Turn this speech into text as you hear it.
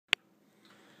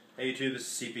Hey YouTube,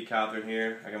 this is CP Catherine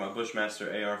here. I got my Bushmaster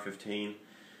AR-15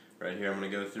 right here. I'm going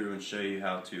to go through and show you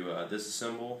how to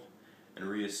disassemble and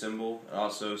reassemble, and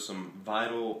also some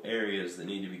vital areas that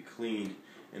need to be cleaned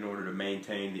in order to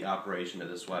maintain the operation of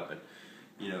this weapon.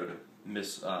 You know,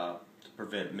 to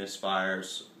prevent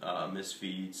misfires,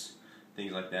 misfeeds,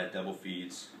 things like that, double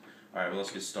feeds. Alright, well,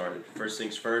 let's get started. First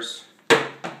things first,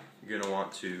 you're going to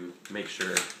want to make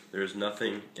sure there's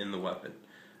nothing in the weapon.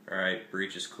 Alright,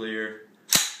 breech is clear.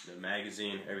 The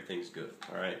magazine, everything's good.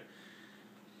 Alright.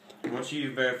 Once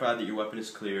you verify that your weapon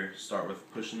is clear, start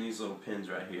with pushing these little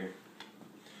pins right here.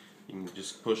 You can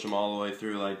just push them all the way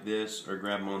through like this, or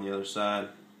grab them on the other side.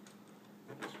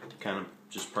 Kind of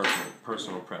just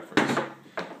personal preference.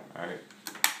 Alright.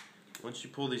 Once you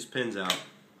pull these pins out,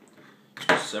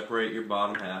 just separate your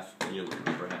bottom half and your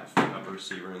upper half, upper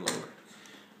receiver and lower.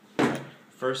 Alright.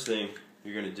 First thing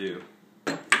you're going to do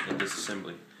in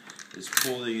disassembly is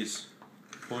pull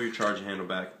your charging handle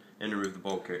back and remove the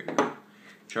bolt carrier.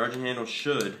 Charging handle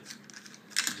should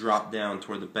drop down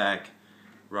toward the back,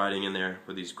 riding in there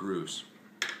with these grooves.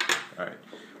 Alright,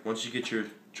 once you get your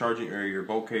charging or your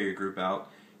bolt carrier group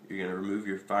out, you're going to remove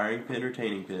your firing pin or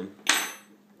retaining pin.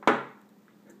 Put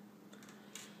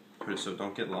it so it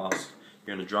don't get lost.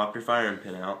 You're going to drop your firing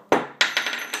pin out.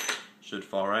 Should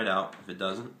fall right out. If it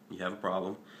doesn't, you have a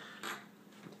problem.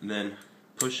 And then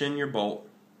push in your bolt,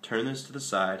 turn this to the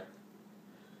side,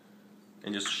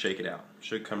 and just shake it out.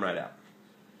 Should come right out.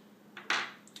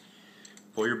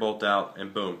 Pull your bolt out,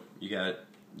 and boom, you got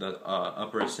the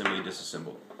upper assembly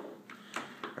disassembled.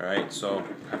 Alright, so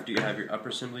after you have your upper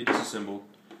assembly disassembled,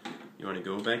 you want to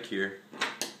go back here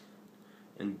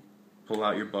and pull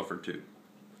out your buffer tube,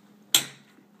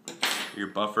 your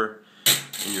buffer,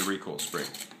 and your recoil spring.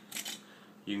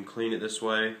 You can clean it this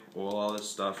way, oil all this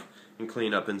stuff, and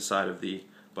clean up inside of the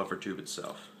buffer tube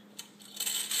itself.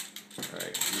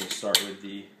 Alright, I'm going to start with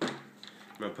I'm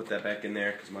going to put that back in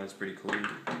there because mine's pretty clean.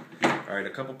 Alright, a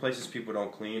couple places people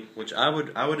don't clean, which I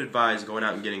would advise going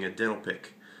out and getting a dental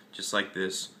pick, just like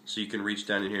this, so you can reach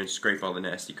down in here and scrape all the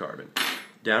nasty carbon.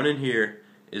 Down in here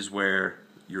is where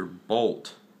your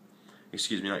bolt,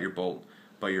 excuse me, not your bolt,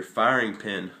 but your firing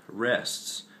pin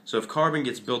rests. So if carbon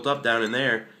gets built up down in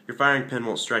there, your firing pin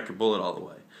won't strike your bullet all the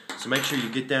way. So make sure you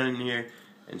get down in here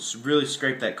and really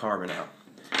scrape that carbon out.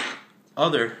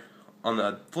 On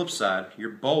the flip side, your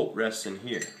bolt rests in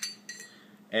here,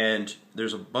 and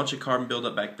there's a bunch of carbon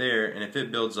buildup back there, and if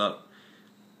it builds up,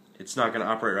 it's not going to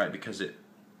operate right because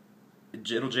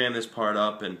it'll jam this part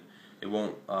up and it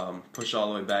won't push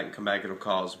all the way back and come back. It'll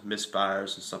cause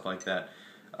misfires and stuff like that.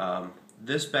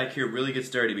 This back here really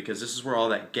gets dirty because this is where all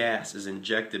that gas is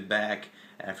injected back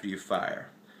after you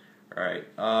fire. Alright,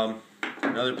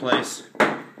 another place,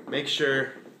 make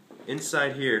sure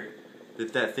inside here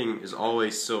that thing is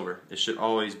always silver. It should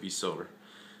always be silver.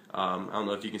 I don't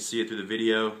know if you can see it through the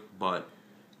video, but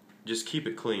just keep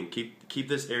it clean. Keep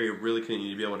this area really clean. You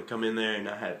need to be able to come in there and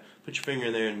put your finger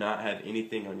in there and not have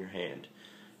anything on your hand.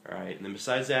 Alright, and then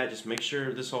besides that, just make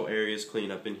sure this whole area is clean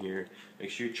up in here.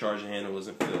 Make sure your charging handle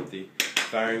isn't filthy.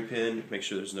 Firing pin, make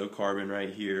sure there's no carbon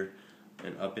right here.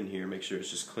 And up in here, make sure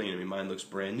it's just clean. I mean, mine looks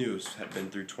brand new. It's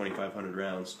been through 2,500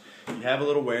 rounds. You have a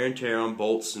little wear and tear on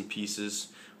bolts and pieces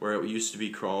where it used to be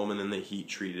chrome and then they heat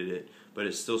treated it, but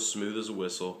it's still smooth as a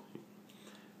whistle.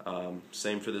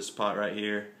 Same for this pot right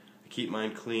here. I keep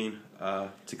mine clean.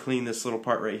 To clean this little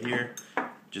part right here,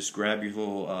 just grab your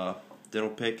little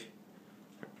dental pick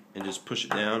and just push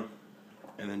it down,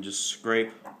 and then just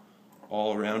scrape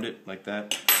all around it like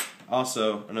that.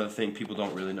 Also, another thing people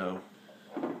don't really know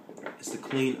is to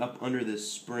clean up under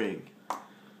this spring.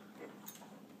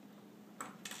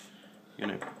 You're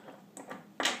gonna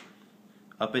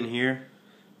up in here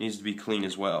needs to be clean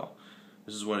as well.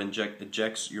 This is what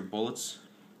ejects your bullets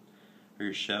or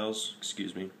your shells.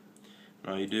 Excuse me.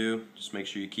 And all you do, just make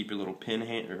sure you keep your little pin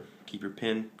keep your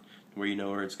pin where you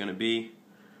know where it's gonna be,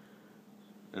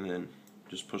 and then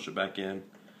just push it back in.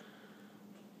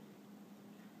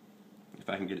 If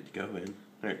I can get it to go in,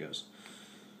 there it goes.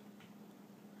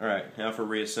 Alright, now for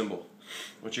reassemble.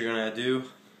 What you're going to do,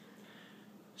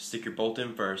 stick your bolt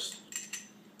in first.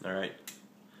 Alright,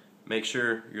 make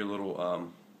sure your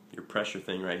little your pressure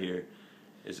thing right here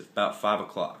is about 5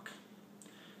 o'clock.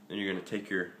 Then you're going to take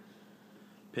your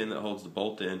pin that holds the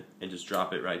bolt in and just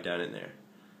drop it right down in there.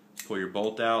 Pull your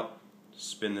bolt out,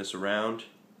 spin this around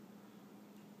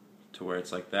to where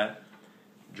it's like that.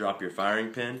 Drop your firing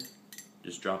pin,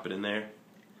 just drop it in there,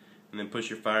 and then push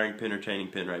your firing pin or retaining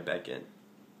pin right back in.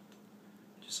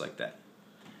 Just like that.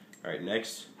 Alright,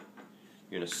 next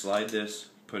you're going to slide this,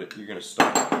 you're going to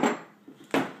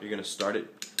start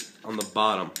it on the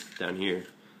bottom down here,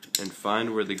 and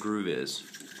find where the groove is,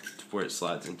 where it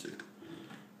slides into.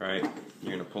 Alright,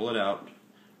 you're going to pull it out,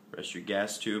 rest your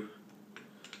gas tube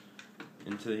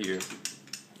into here,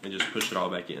 and just push it all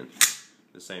back in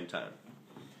at the same time.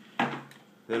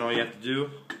 Then all you have to do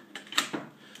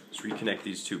is reconnect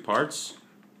these two parts.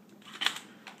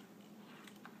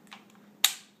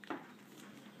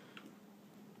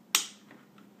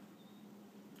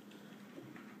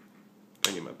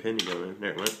 I get my pin to go in.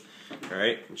 There it went.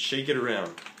 Alright, and shake it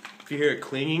around. If you hear a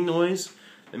clinging noise,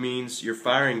 that means your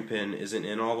firing pin isn't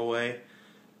in all the way.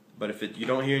 But if you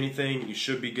don't hear anything, you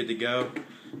should be good to go.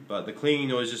 But the clinging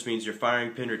noise just means your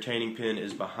firing pin, retaining pin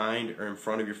is behind or in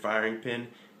front of your firing pin,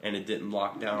 and it didn't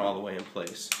lock down all the way in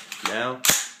place. Now,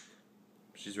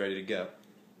 she's ready to go.